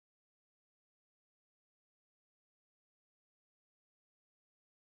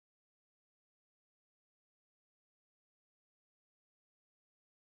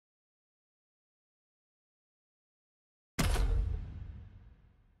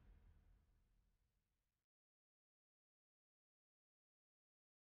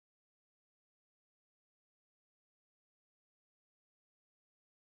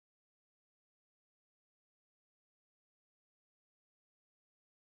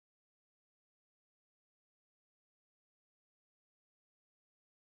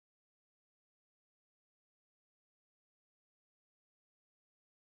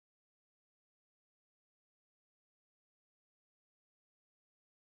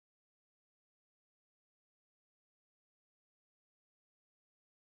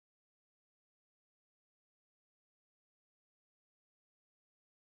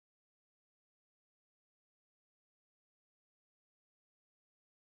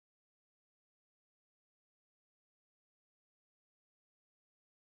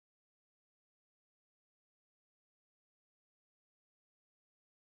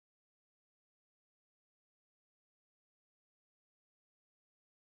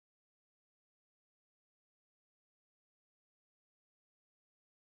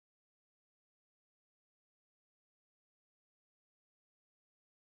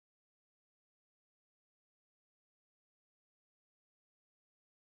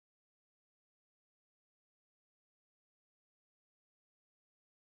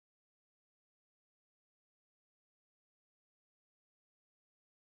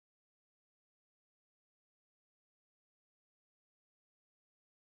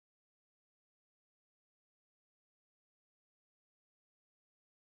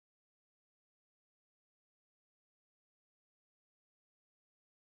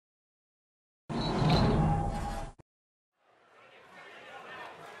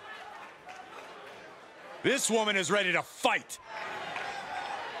This woman is ready to fight.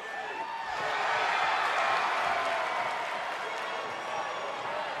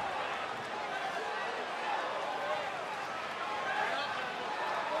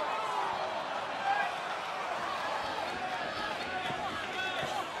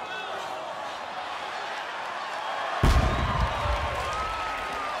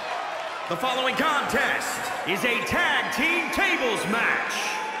 The following contest is a tag team tables match.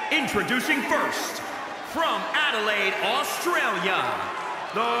 Introducing first, from Adelaide, Australia,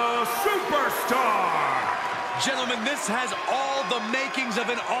 the Superstar. Gentlemen, this has all the makings of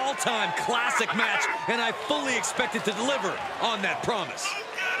an all-time classic match, and I fully expect it to deliver on that promise.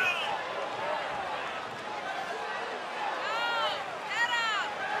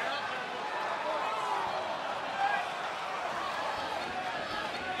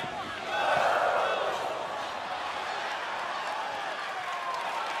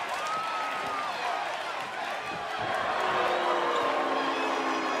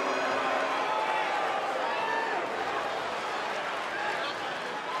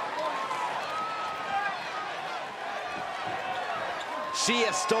 She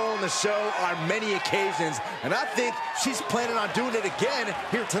has stolen the show on many occasions, and I think she's planning on doing it again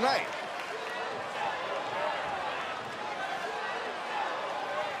here tonight.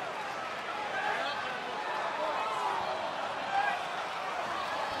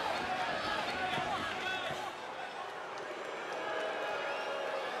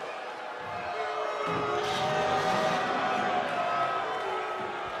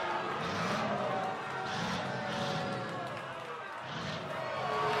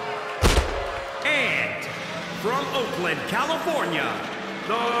 From Oakland, California,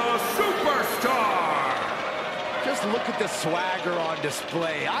 the Superstar. Just look at the swagger on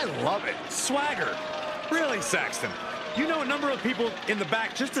display. I love it. Swagger? Really, Saxton? You know a number of people in the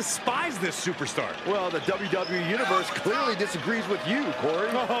back just despise this superstar. Well, the WWE Universe clearly disagrees with you, Corey.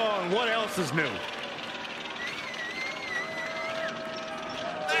 Oh, and what else is new?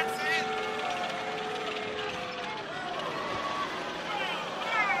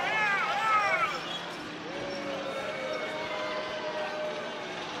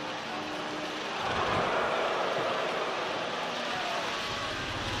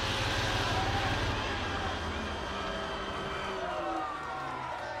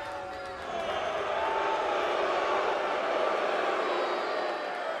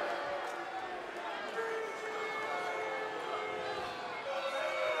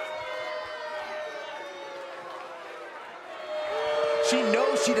 She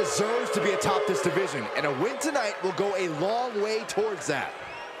knows she deserves to be atop this division, and a win tonight will go a long way towards that.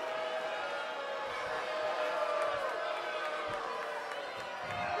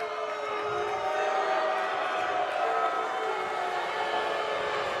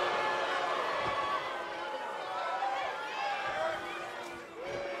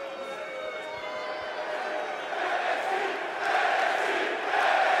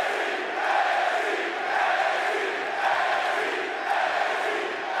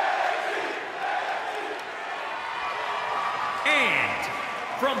 And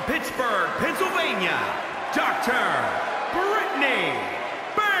from Pittsburgh, Pennsylvania, Dr. Brittany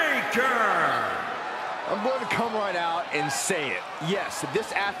Baker. I'm going to come right out and say it. Yes,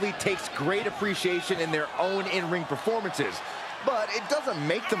 this athlete takes great appreciation in their own in-ring performances, but it doesn't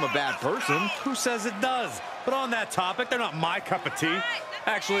make them a bad person. Who says it does? But on that topic, they're not my cup of tea.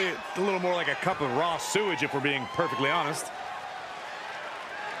 Actually, a little more like a cup of raw sewage, if we're being perfectly honest.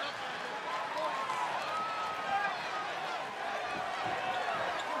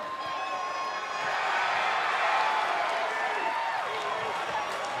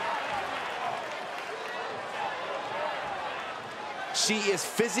 She is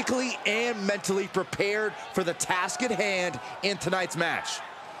physically and mentally prepared for the task at hand in tonight's match.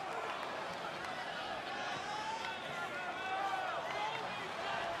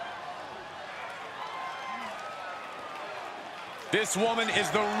 This woman is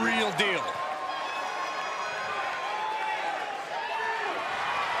the real deal.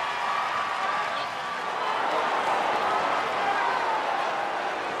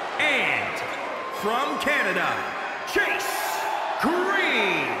 And from Canada, Chase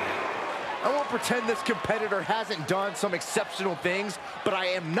Green. I won't pretend this competitor hasn't done some exceptional things, but I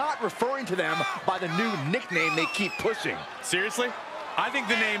am not referring to them by the new nickname they keep pushing. Seriously? I think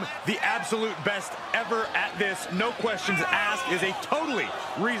the name the absolute best ever at this, no questions asked, is a totally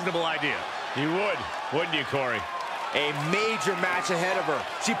reasonable idea. You would, wouldn't you, Corey? A major match ahead of her.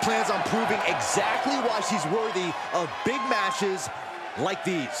 She plans on proving exactly why she's worthy of big matches like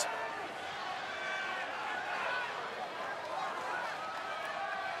these.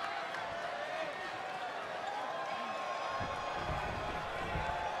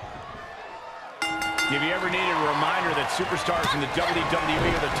 If you ever needed a reminder that superstars in the WWE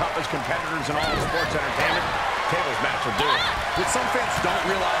are the toughest competitors in all of sports entertainment, tables match will do it. What some fans don't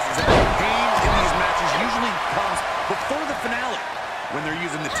realize is that the pain in these matches usually comes before the finale, when they're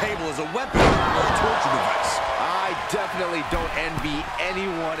using the table as a weapon or a torture device. I definitely don't envy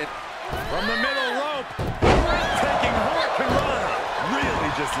anyone. From the middle rope, breathtaking hurricanrana. Really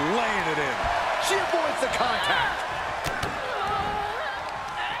just laying it in. She avoids the contact.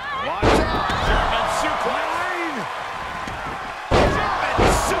 Watch out. German suplex. German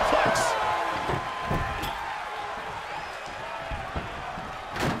suplex.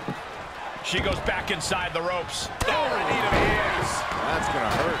 She goes back inside the ropes. Oh, knee to the ace. That's going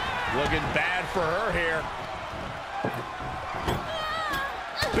to hurt. Looking bad for her here.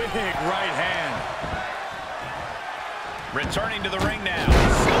 Big right hand. Returning to the ring now.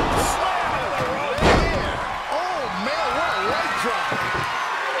 Slam to the rope. Oh, man, what a leg drop.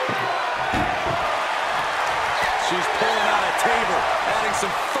 She's pulling out a table, adding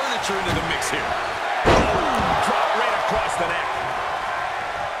some furniture into the mix here. Boom! Drop right across the neck.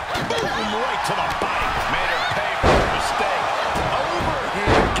 Boom! Right to the body. Made her pay for her mistake.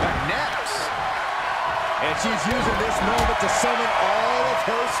 Overhand connects. And she's using this moment to summon all of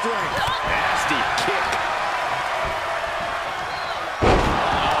her strength. Nasty kick.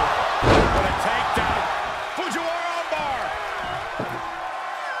 What a takedown. Fujiwara armbar.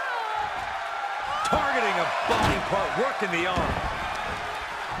 Targeting a body part, working the arm.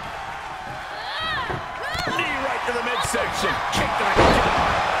 Knee right to the midsection. Kick to the gut.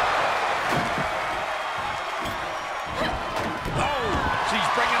 Oh, she's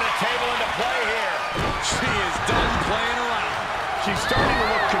bringing the table into play here. She is done playing around. She's starting to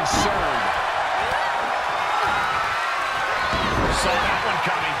look concerned. Saw that one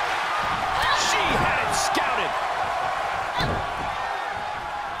coming. She had it scouted.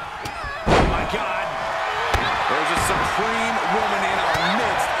 Oh, my God. There's a supreme woman in our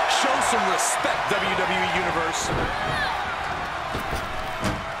midst. Show some respect, WWE Universe.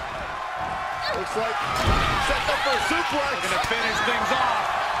 Looks like set up for a suplex. Gonna finish things off.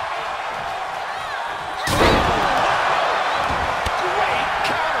 Great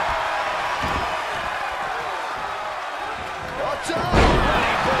counter. Watch out.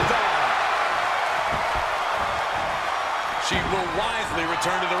 Running bulldog. She will wisely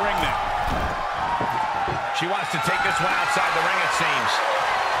return to the ring now. She wants to take this one outside the ring, it seems.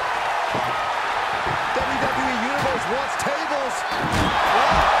 WWE Universe wants tables.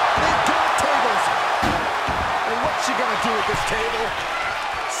 Well, they've got tables. And what's she gonna do with this table?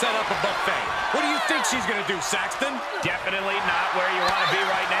 Set up a buffet. What do you think she's gonna do, Saxton? Definitely not where you want to be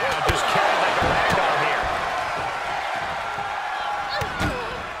right now. Just carried like a ragdoll here.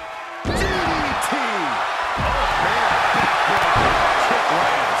 DDT. Oh, man. Backbreaker. Kick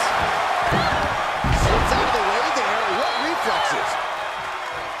lands. Slips out of the way there. What reflexes?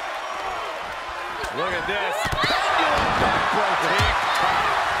 Look at this. Pendulum backbreaker. Tick-tock.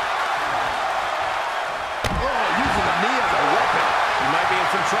 Oh, using the knee as a weapon. He might be in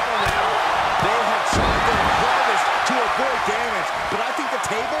some trouble now. They have tried their hardest to avoid damage, but I think the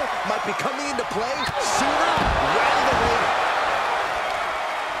table might be coming into play sooner rather than later.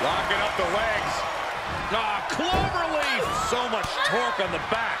 Locking up the legs. Ah, clover leaf. So much torque on the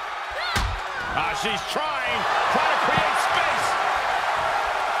back. She's trying to create space.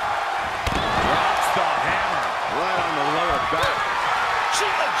 Drops the hammer. Right on the lower back. She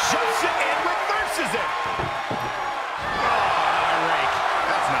adjusts it and reverses it. Rake.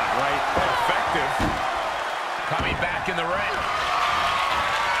 That's not right, but effective. Coming back in the ring.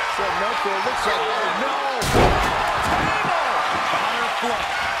 Setting up for it. Looks like, oh no. Table on her foot.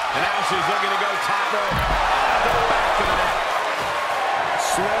 And now she's looking to go top rope. The back of the net.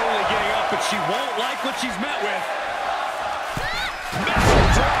 Slowly getting up, but she won't like what she's met with. Missile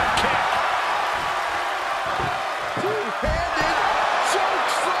drop kick. Two-handed choke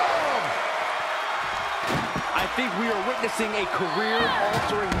slam. I think we are witnessing a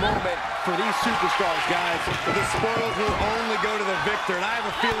career-altering moment for these superstars, guys. The spoils will only go to the victor, and I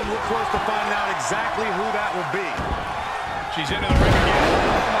have a feeling we're close to finding out exactly who that will be. She's into the ring again.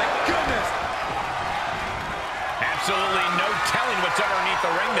 Oh, my goodness. Absolutely no telling what's underneath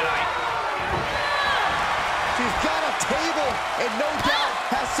the ring tonight. She's got a table and no doubt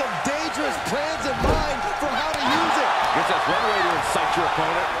has some dangerous plans in mind for how to use it. Guess that's one way to incite your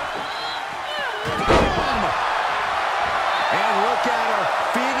opponent. Boom! And look at her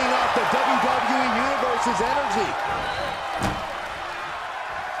feeding off the WWE Universe's energy.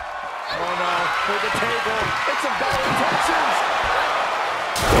 Oh no, for the table. It's some bad intentions.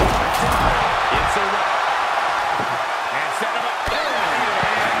 It's a wrap. And set him up.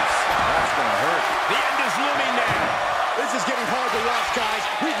 That's going to hurt. The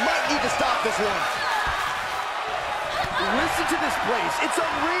one. Listen to this place. It's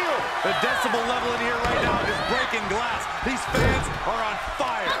unreal. The decibel level in here right now is breaking glass. These fans are on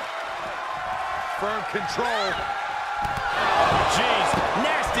fire. Firm control. Oh, jeez.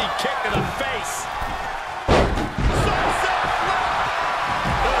 Nasty kick to the face. Sunset flip.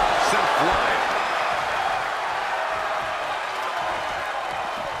 Oh, sent flying.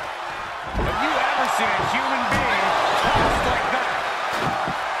 Have you ever seen a human being tossed like that?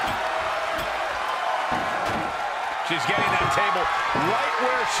 She's getting that table right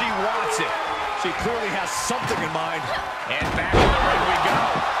where she wants it. She clearly has something in mind. And back in the ring we go.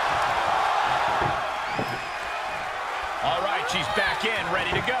 All right, she's back in,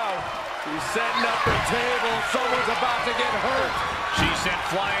 ready to go. She's setting up the table. Someone's about to get hurt. She's sent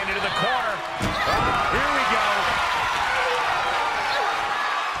flying into the corner. Here we go.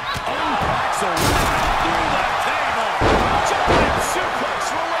 Oh, backs around through the table. Jumping suplex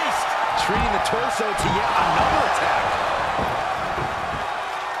released. Treating the torso to yet another attack.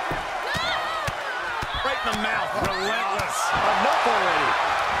 Right in the mouth, relentless. Enough already.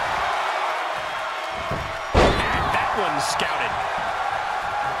 And that one's scouted.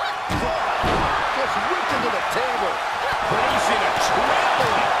 Just whipped into the table. Releasing a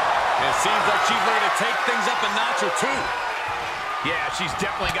trampling. It seems like she's ready to take things up a notch or two. Yeah, she's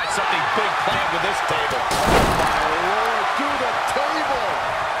definitely got something big planned with this table. My Lord, through the table.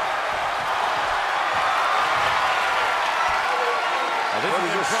 This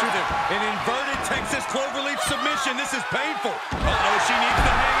is impressive. An inverted Texas cloverleaf submission. This is painful. Uh-oh, she needs to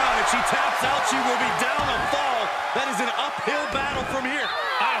hang on. If she taps out, she will be down a fall. That is an uphill battle from here.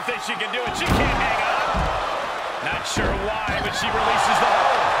 I don't think she can do it. She can't hang on. Not sure why, but she releases the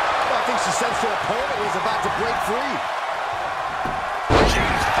hold. I think she sensed her opponent was about to break free.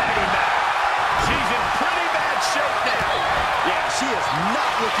 She's fighting back. She's in pretty bad shape now. Yeah, she is not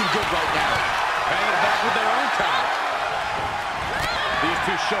looking good right now. Hanging back with their own count. These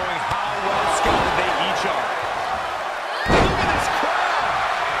two showing how well scouted they each are. Look at this crowd.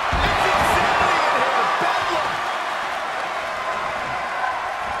 It's insanity in here. Bedlam.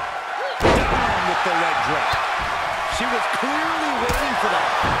 Down with the leg drop. She was clearly waiting for that.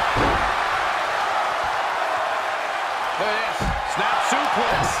 Look at this. Snap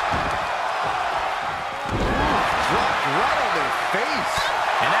suplex. Dropped right on their face.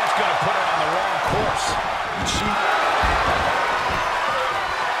 And that's going to put her on the wrong course.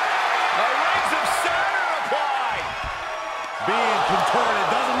 The rings of Saturn applied. Being contorted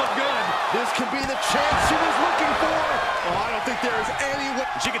doesn't look good. This could be the chance she was looking for. Oh, I don't think there is any way.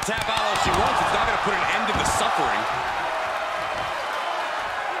 She can tap out all she wants. It's not going to put an end to the suffering.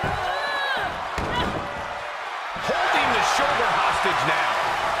 Holding the shoulder hostage now.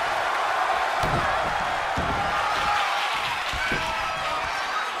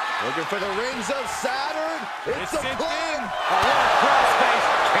 Looking for the rings of Saturn. It's a play. Oh, what a crossface.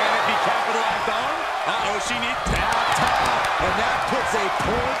 Can it be capitalized on? Uh-oh, she needs tap. And that puts a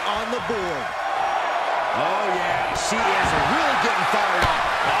point on the board. Oh, yeah, she is really getting fired up.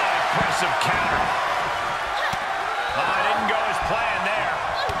 Oh, impressive counter. Oh, it didn't go as planned there.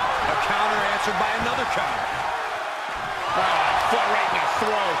 A counter answered by another counter. Oh, foot right in the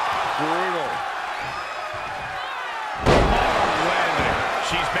throat. Brutal. Landing.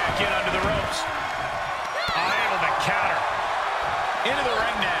 She's back in under the ropes. Able to counter. Into the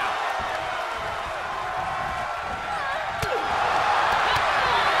ring now.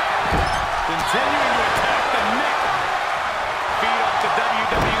 Continuing to attack the neck. Feed off the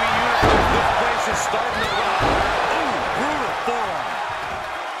WWE uniform. This place is starting to rock. Ooh, brutal forearm.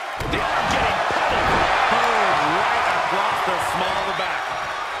 The arm getting pulled. Boom, right across the small of the back.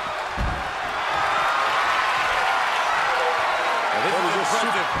 This is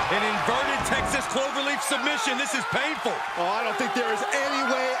impressive. An inverted Texas cloverleaf submission. This is painful. Oh, I don't think there is any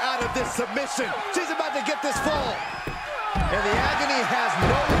way out of this submission. She's about to get this fall. And the agony has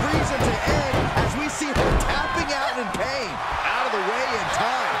no reason to end as we see her tapping out in pain. Out of the way in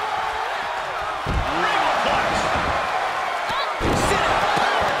time. Reflex. Sit up,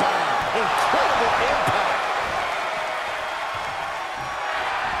 powerbomb. Incredible impact.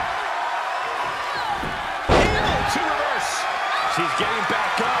 Able to reverse. She's getting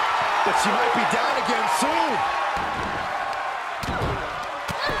back up, but she might be down again soon.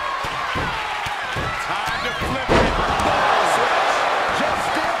 Time to flip it. Just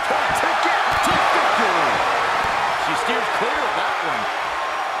stamped her ticket to victory. She steers clear of that one.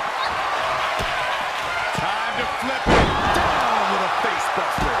 Time to flip it. Down with a face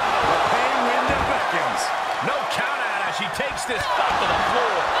buster. The pain window beckons. No count out as she takes this fight to the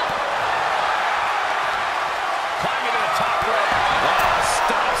floor. Climbing to the top rope. Oh,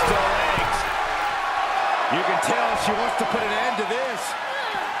 stops to the legs. she wants to put an end to this.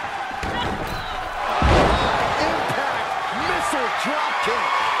 Impact missile drop kick.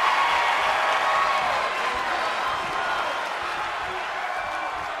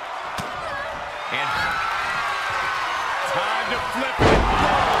 And time to flip it.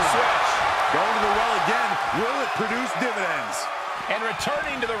 Switch. Going to the well again. Will it produce dividends? And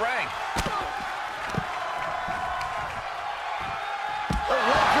returning to the ring.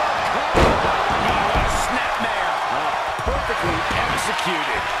 Perfectly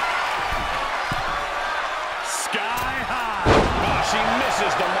executed. Sky high. Oh, she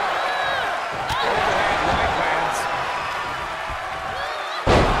misses the mark. Overhand right lands.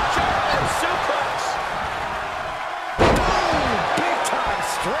 German suplex. Boom! Big time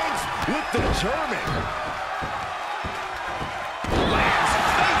strength with the German. Lands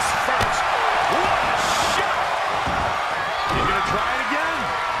face first. What a shot. You gonna try it again?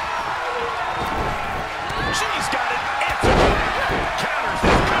 She's got it. Counters.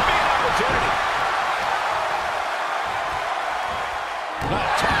 This could be an opportunity.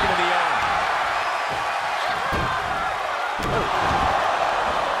 Target to the arm.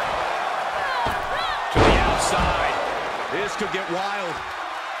 To the outside. This could get wild.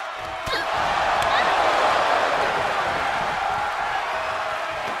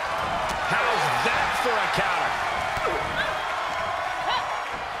 How's that for a counter?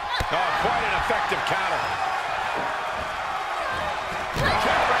 Oh, quite an effective counter.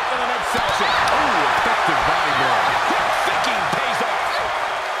 Right in the midsection. Ooh, effective body blow. Quick thinking pays off.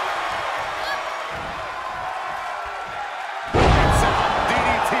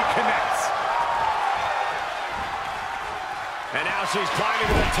 DDT connects. And now she's climbing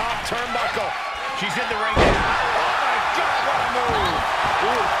to the top turnbuckle. She's in the ring now. Oh my God, what a move.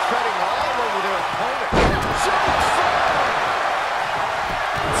 Ooh, treading all over their opponent.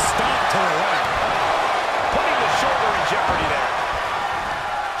 Stop to the right. Putting the shoulder in jeopardy there.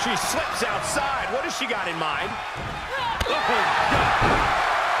 She slips outside. What has she got in mind? Oh, God.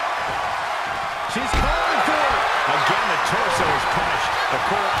 She's calling for it. Again, the torso is punished. The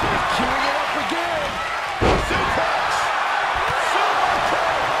core is queuing it up again. Suplex.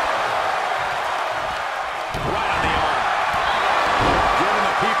 Right on the arm. Giving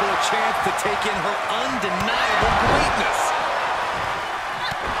the people a chance to take in her undeniable greatness.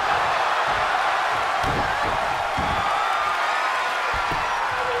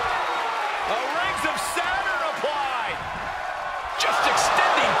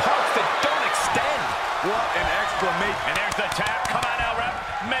 And there's the tap. Come on now, ref.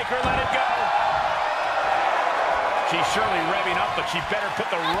 Make her let it go. She's surely revving up, but she better put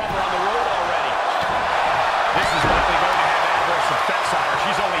the rubber on the road already. This is likely going to have adverse effects on her.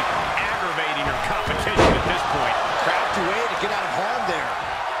 She's only aggravating her competition at this point. Crafty way to get out of harm there.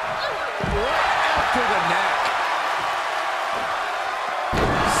 Right after the neck.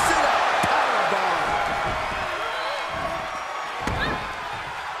 Sit up, powerbomb.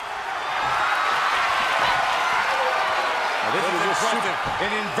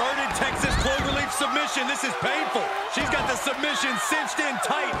 An inverted Texas cloverleaf submission. This is painful. She's got the submission cinched in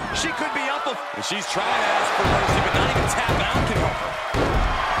tight. She could be up. She's trying to ask for mercy, but not even tap out can help her.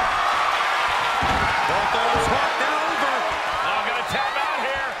 Both those knocked over. I'm going to tap out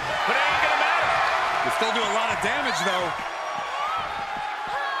here, but it ain't going to matter. They still do a lot of damage, though.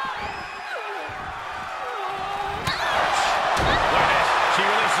 Look at this. She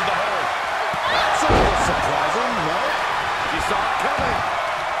releases the hold. That's a little surprising, no? She saw it coming.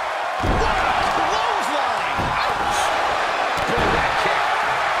 What a clothesline! Ouch! Good leg kick.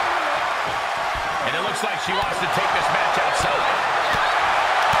 And it looks like she wants to take this match outside.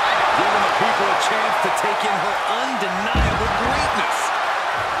 Giving the people a chance to take in her undeniable greatness.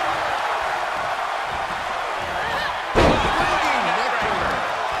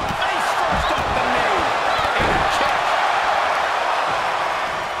 Face first off the knee. And a kick.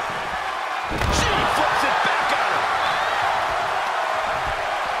 She flips it back on her.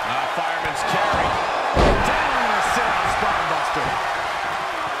 Fireman's carry. Down the sit-out spinebuster.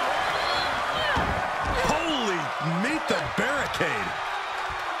 Holy, meet the barricade.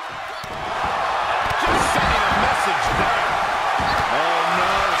 Just sending a message there. Oh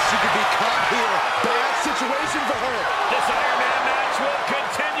no, she could be caught here. Bad situation for her. This Ironman match will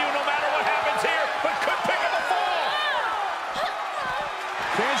continue no matter what happens here, but could pick up a fall.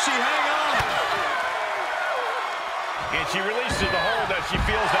 Can she hang on? And she releases the hold as she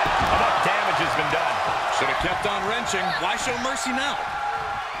feels that enough damage has been done. Should have kept on wrenching. Why show mercy now?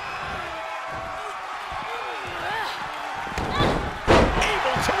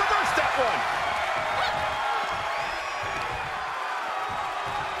 Able to reverse that one.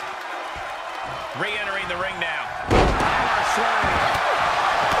 Re-entering the ring now.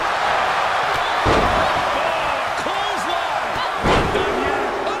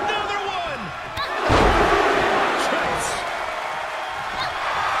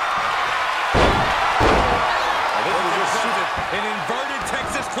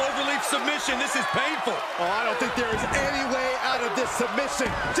 cloverleaf submission. This is painful. Oh, I don't think there is any way out of this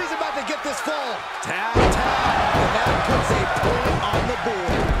submission. She's about to get this fall. Tap, tap, and that puts a point on the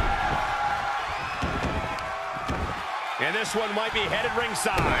board. And this one might be headed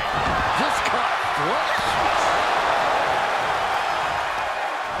ringside. Just cut flush.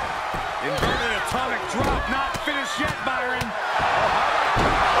 Inverted atomic drop, not finished yet, Byron.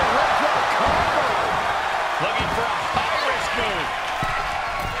 Looking for a high-risk move.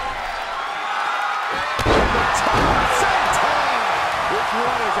 This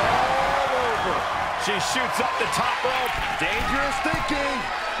one is all over. She shoots up the top rope. Dangerous thinking.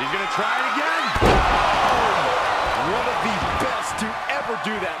 She's going to try it again. One of the best to ever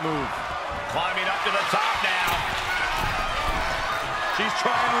do that move. Climbing up to the top now. She's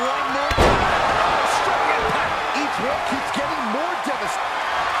trying one more time. Strong impact. Each one keeps getting more devastating.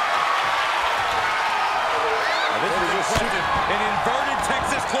 This is just shooting. An inverted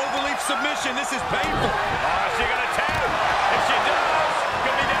Texas cloverleaf submission. This is painful. Oh, is she going to tap? If she does,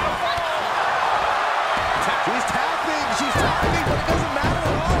 going to be down. She's tapping, but it doesn't matter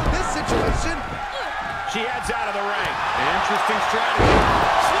at all in this situation. She heads out of the ring. An interesting strategy.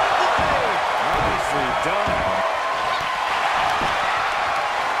 Nicely done.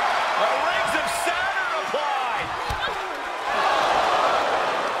 The rings of Saturn applied.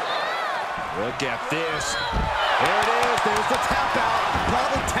 Look at this. There it is. There's the tap out.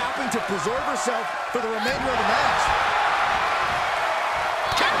 Probably tapping to preserve herself for the remainder of the match.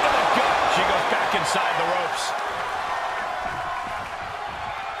 Kick to the gut. She goes back inside the ropes.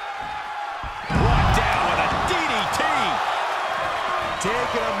 Brought down with a DDT.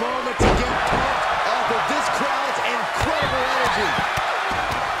 Taking a moment to get pumped off of this crowd's incredible energy.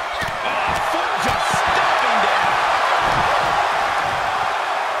 Foot just stepping down.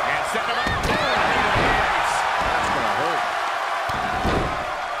 And set him up. That's going to hurt.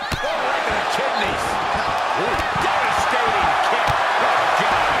 Oh, right to the kidneys. Devastating kick. Oh,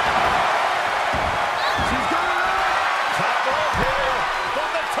 God. She's got it up. Top rope here. From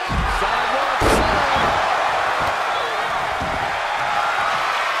the top. Sidewalk slam.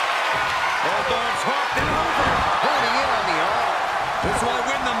 Both arms hooked and over. Honing in on the arm. This won't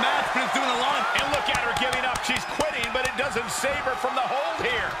win the match, but it's doing a lot. And look at her giving up. She's quitting, but it doesn't save her from the hold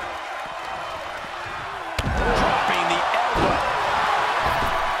here. Dropping the elbow.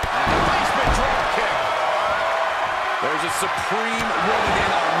 And a basement drop kick. There's a supreme woman in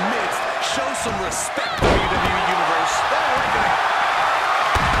our midst. Show some respect, WWE Universe.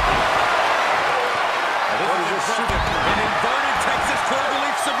 This is just shooting. An inverted Texas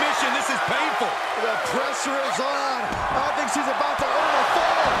cloverleaf submission. This is painful. The pressure is on. I think she's about to earn a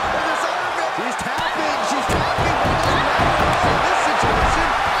fall in this Ironman. She's tapping, but it doesn't matter in this situation.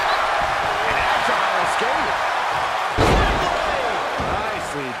 An agile escape.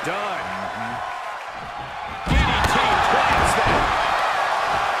 Nicely done. DDT plants that.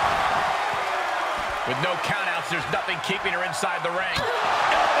 With no countouts, there's nothing keeping her inside the ring.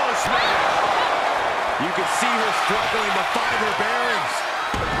 Elbow smash. You can see her struggling to find her bearings.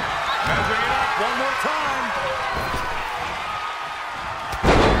 Measuring it up one more time.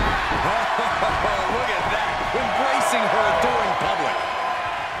 Look at that. Embracing her during public.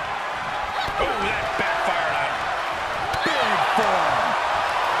 Oh, that backfired on her. Big form.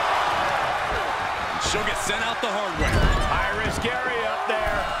 She'll get sent out the hard way. High-risk area up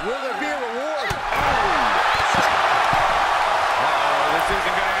there. Will there be a reward? This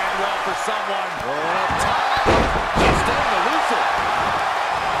isn't going to end well for someone. Up top. She's staying elusive.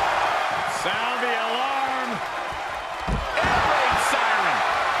 Sound the alarm. Air raid siren.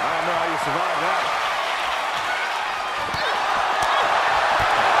 I don't know how you survive that.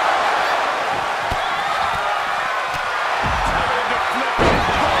 Time to flip it.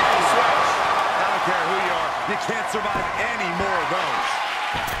 Switch. I don't care who you are. You can't survive any more of those.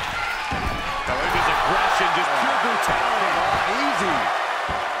 His aggression, just pure brutality. Easy.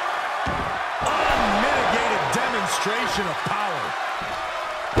 Unmitigated demonstration of power.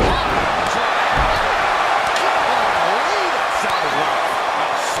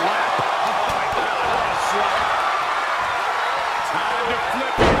 Slap. Oh, my God, what a slap. Time to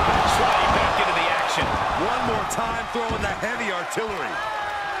flip it. Sliding back into the action. One more time, throwing the heavy artillery.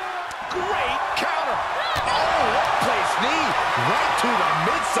 Great counter. Oh, what place knee right to the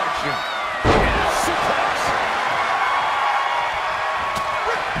midsection. And a suplex.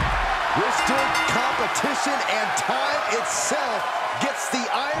 Withstood competition and time itself gets the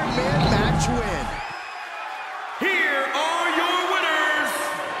Ironman match win. Here are your winners.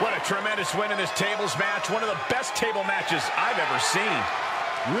 What a tremendous win in this tables match. One of the best table matches I've ever seen.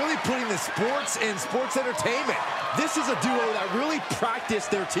 really putting the sports in sports entertainment. This is a duo that really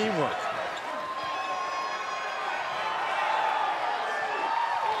practiced their teamwork.